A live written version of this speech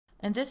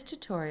In this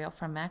tutorial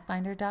from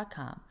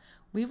MacBinder.com,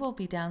 we will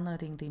be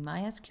downloading the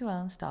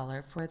MySQL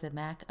installer for the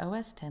Mac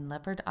OS X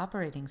Leopard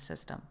operating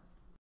system.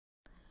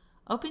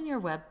 Open your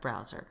web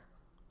browser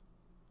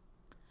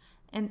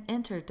and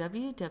enter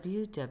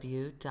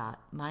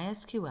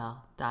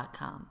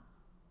www.mysql.com.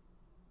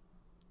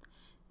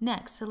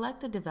 Next,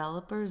 select the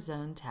Developer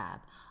Zone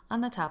tab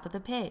on the top of the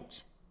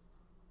page.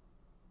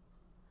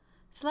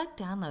 Select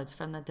Downloads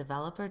from the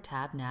Developer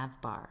tab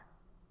navbar.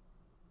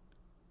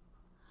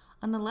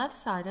 On the left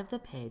side of the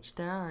page,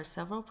 there are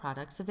several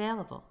products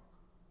available.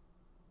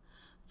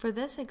 For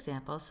this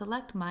example,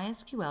 select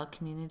MySQL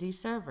Community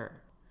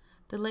Server.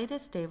 The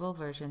latest stable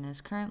version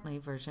is currently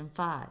version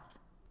 5.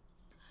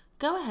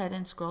 Go ahead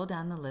and scroll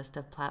down the list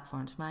of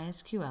platforms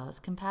MySQL is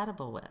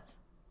compatible with.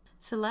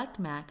 Select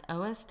Mac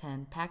OS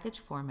X package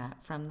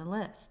format from the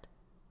list.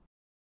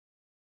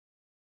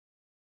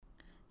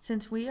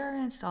 Since we are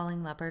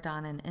installing Leopard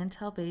on an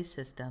Intel-based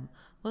system,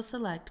 we'll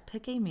select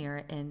Pick a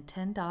Mirror in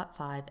 10.5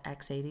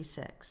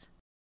 x86.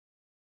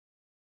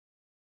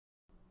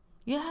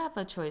 You have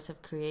a choice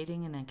of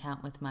creating an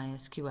account with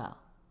MySQL.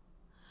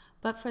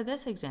 But for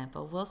this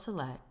example, we'll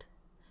select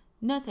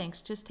No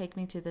thanks, just take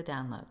me to the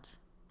downloads.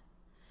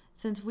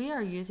 Since we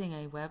are using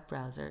a web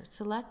browser,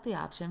 select the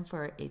option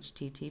for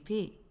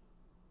HTTP.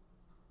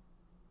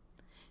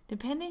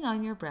 Depending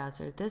on your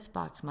browser, this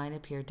box might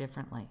appear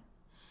differently.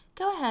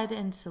 Go ahead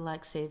and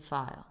select Save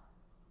File.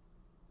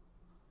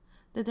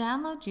 The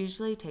download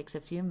usually takes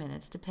a few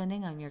minutes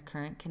depending on your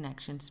current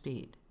connection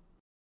speed.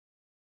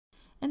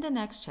 In the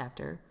next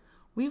chapter,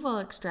 we will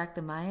extract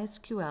the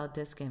MySQL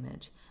disk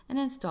image and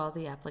install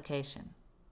the application.